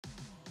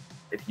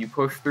if you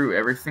push through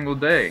every single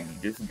day and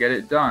you just get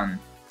it done,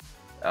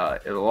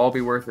 it'll all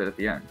be worth it at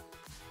the end.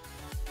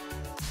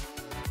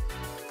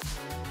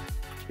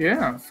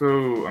 Yeah,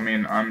 so I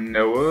mean, I'm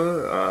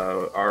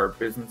Noah. Our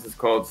business is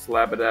called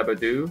Slabba Dabba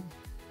Doo.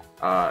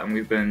 And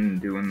we've been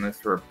doing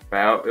this for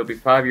it'll be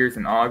 5 years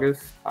in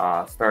August.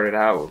 Started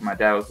out, my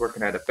dad was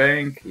working at a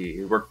bank.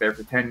 He worked there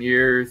for 10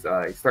 years.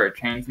 He started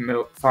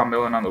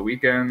sawmilling on the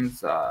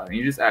weekends. And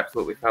he just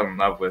absolutely fell in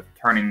love with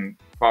turning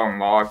fallen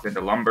logs into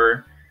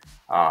lumber.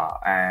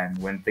 And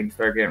when things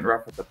started getting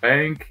rough at the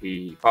bank,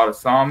 he bought a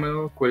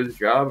sawmill, quit his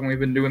job, and we've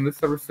been doing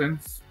this ever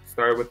since.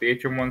 Started with the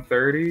HM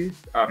 130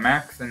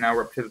 Max, and now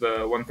we're up to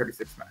the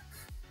 136 Max.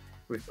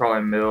 We've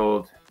probably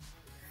milled,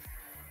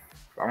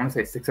 I want to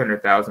say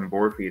 600,000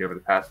 board feet over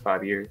the past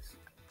 5 years.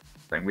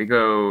 Like, we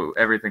go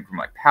everything from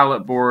like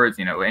pallet boards,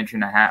 4" by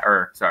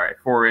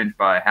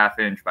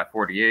 1/2" by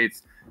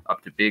 48s,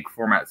 up to big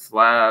format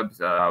slabs.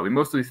 We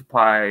mostly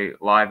supply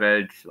live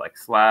edge like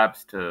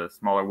slabs to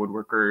smaller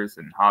woodworkers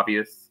and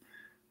hobbyists,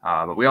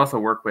 but we also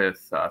work with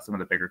some of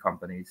the bigger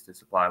companies to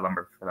supply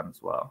lumber for them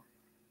as well.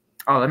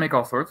 Oh, they make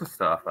all sorts of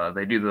stuff.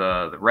 They do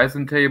the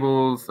resin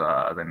tables.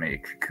 They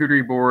make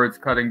charcuterie boards,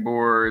 cutting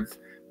boards,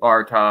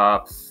 bar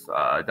tops,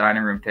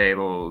 dining room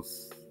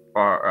tables,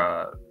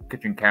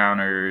 kitchen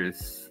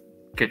counters,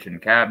 kitchen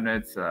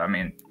cabinets. I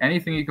mean,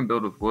 anything you can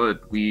build with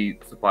wood,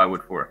 we supply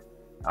wood for.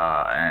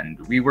 And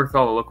we work with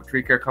all the local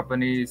tree care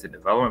companies and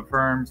development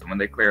firms. And when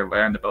they clear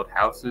land to build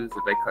houses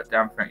or they cut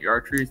down front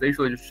yard trees, they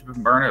usually just ship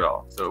and burn it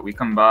all. So we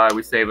come by,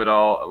 we save it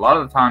all. A lot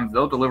of the times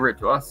they'll deliver it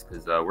to us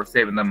because we're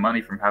saving them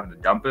money from having to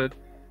dump it.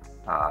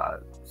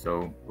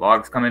 So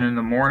logs come in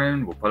the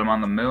morning, we'll put them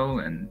on the mill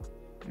and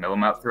mill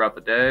them out throughout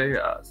the day.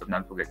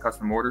 Sometimes we'll get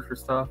custom orders for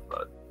stuff,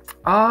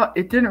 but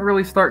it didn't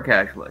really start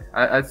casually.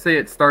 I'd say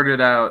it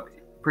started out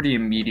pretty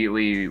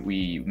immediately.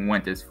 We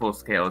went as full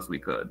scale as we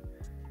could.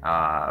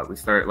 We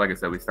started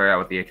out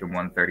with the HM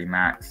 130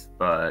 Max,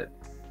 but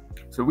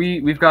so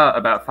we've got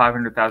about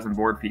 500,000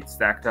 board feet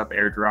stacked up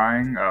air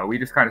drying. We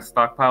just kind of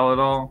stockpile it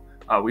all.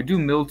 We do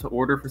mill to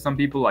order for some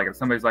people. Like if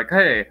somebody's like,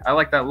 hey, I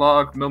like that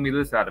log, mill me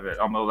this out of it,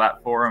 I'll mill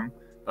that for them.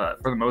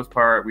 But for the most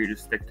part, we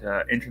just stick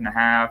to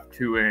 1.5",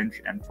 2",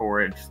 and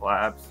 4"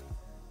 slabs.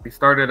 We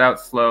started out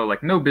slow.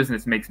 Like, no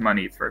business makes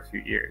money its first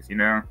few years,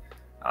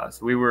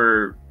 So we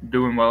were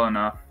doing well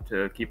enough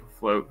to keep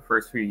afloat the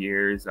first few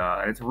years.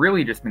 And it's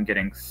really just been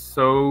getting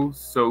so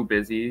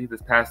busy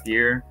this past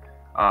year.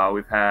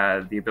 We've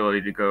had the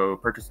ability to go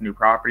purchase a new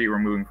property. We're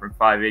moving from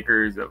 5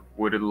 acres of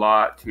wooded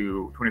lot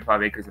to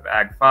 25 acres of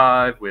Ag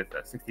 5 with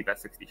a 60 by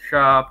 60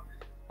 shop,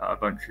 a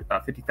bunch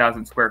of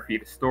 50,000 square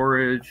feet of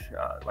storage,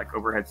 like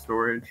overhead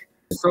storage.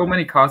 So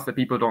many costs that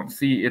people don't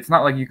see. It's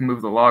not like you can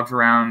move the logs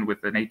around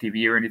with an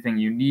ATV or anything.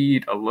 You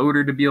need a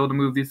loader to be able to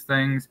move these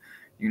things.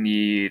 You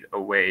need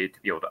a way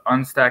to be able to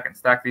unstack and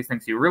stack these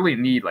things. You really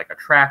need like a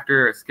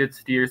tractor, a skid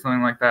steer,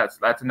 something like that. So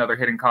that's another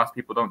hidden cost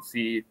people don't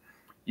see.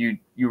 You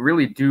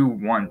really do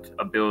want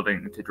a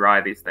building to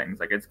dry these things.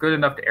 Like, it's good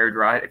enough to air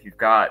dry it if you've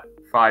got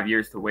 5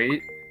 years to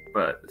wait.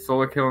 But the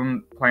solar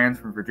kiln plans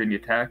from Virginia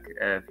Tech,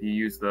 if you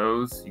use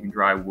those, you can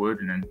dry wood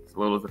in as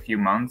little as a few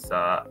months,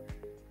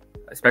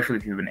 especially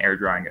if you've been air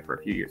drying it for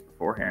a few years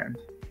beforehand.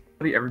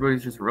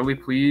 Everybody's just really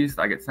pleased.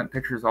 I get sent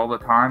pictures all the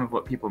time of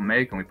what people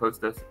make, and we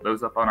post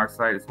those up on our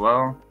site as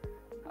well.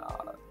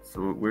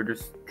 So we're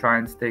just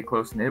trying to stay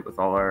close-knit with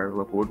all our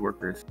local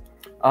woodworkers.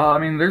 I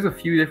mean, there's a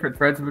few different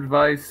threads of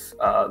advice.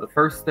 The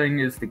first thing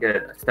is to get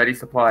a steady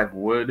supply of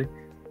wood.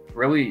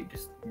 Really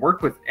just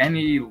work with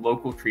any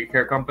local tree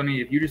care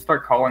company. If you just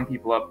start calling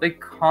people up, they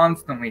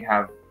constantly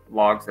have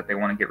logs that they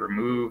want to get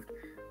removed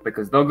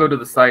because they'll go to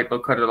the site, they'll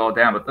cut it all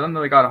down, but then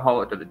they got to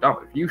haul it to the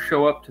dump. If you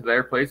show up to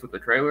their place with the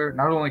trailer,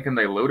 not only can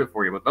they load it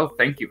for you, but they'll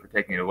thank you for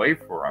taking it away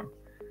for them.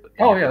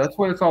 Oh yeah, that's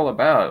what it's all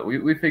about.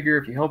 We figure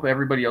if you help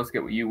everybody else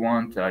get what you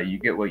want, you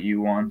get what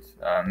you want.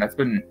 And that's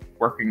been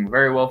working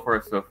very well for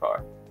us so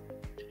far.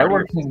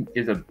 Networking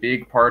is a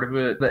big part of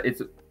it.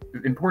 It's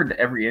important to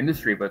every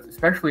industry, but it's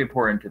especially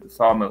important to the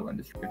sawmill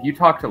industry. If you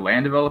talk to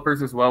land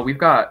developers as well, we've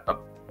got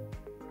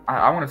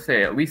I want to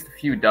say at least a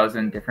few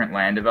dozen different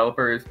land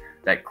developers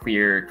that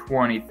clear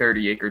 20,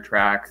 30 acre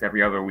tracts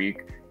every other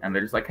week. And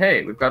they're just like,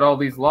 hey, we've got all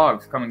these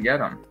logs, come and get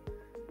them.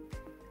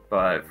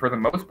 But for the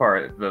most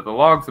part, the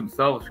logs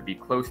themselves should be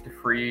close to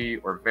free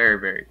or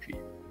very cheap.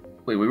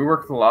 We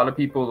work with a lot of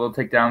people. They'll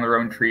take down their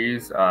own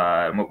trees.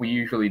 And what we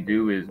usually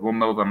do is we'll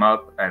mill them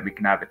up, and we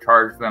can either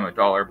charge them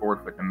 $1 a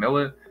board foot to mill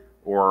it,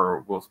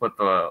 or we'll split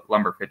the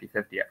lumber 50-50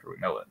 after we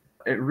mill it.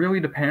 It really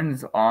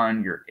depends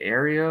on your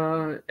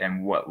area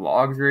and what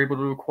logs you're able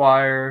to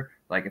acquire.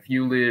 Like if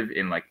you live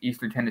in like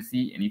Eastern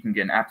Tennessee and you can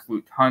get an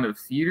absolute ton of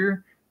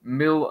cedar,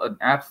 mill an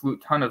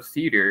absolute ton of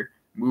cedar,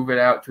 move it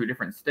out to a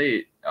different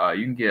state,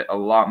 you can get a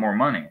lot more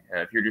money.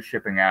 If you're just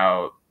shipping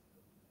out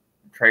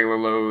trailer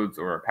loads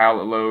or a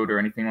pallet load or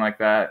anything like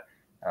that,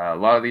 a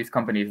lot of these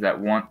companies that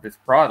want this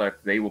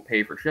product, they will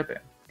pay for shipping.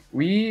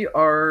 We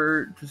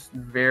are just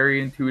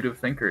very intuitive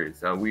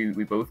thinkers.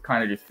 We both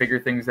kind of just figure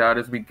things out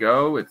as we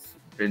go. It's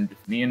been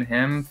just me and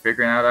him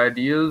figuring out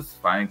ideas,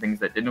 finding things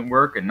that didn't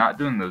work, and not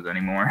doing those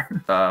anymore.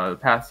 The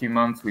past few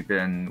months, we've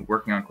been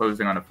working on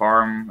closing on a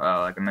farm,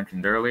 like I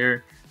mentioned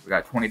earlier. We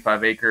got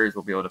 25 acres.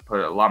 We'll be able to put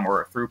a lot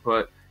more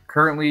throughput.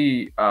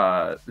 Currently,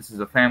 this is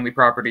a family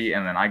property,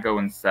 and then I go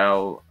and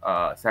sell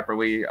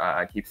separately.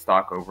 I keep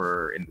stock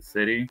over in the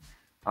city.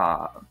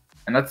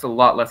 And that's a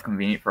lot less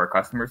convenient for our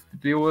customers to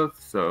deal with.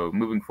 So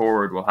moving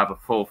forward, we'll have a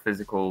full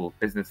physical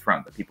business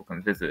front that people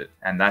can visit.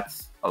 And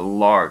that's a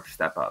large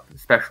step up,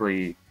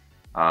 especially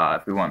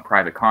if we want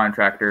private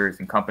contractors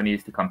and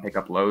companies to come pick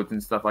up loads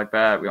and stuff like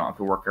that. We don't have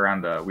to work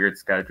around the weird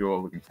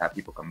schedule. We can just have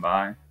people come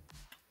by.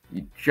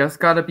 You just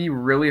got to be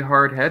really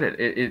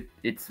hard-headed.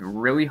 It's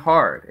really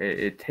hard.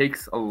 It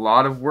takes a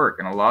lot of work,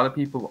 and a lot of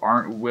people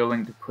aren't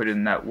willing to put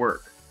in that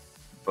work.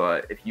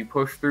 But if you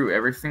push through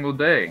every single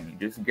day and you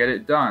just get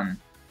it done,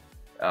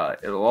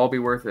 it'll all be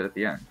worth it at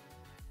the end.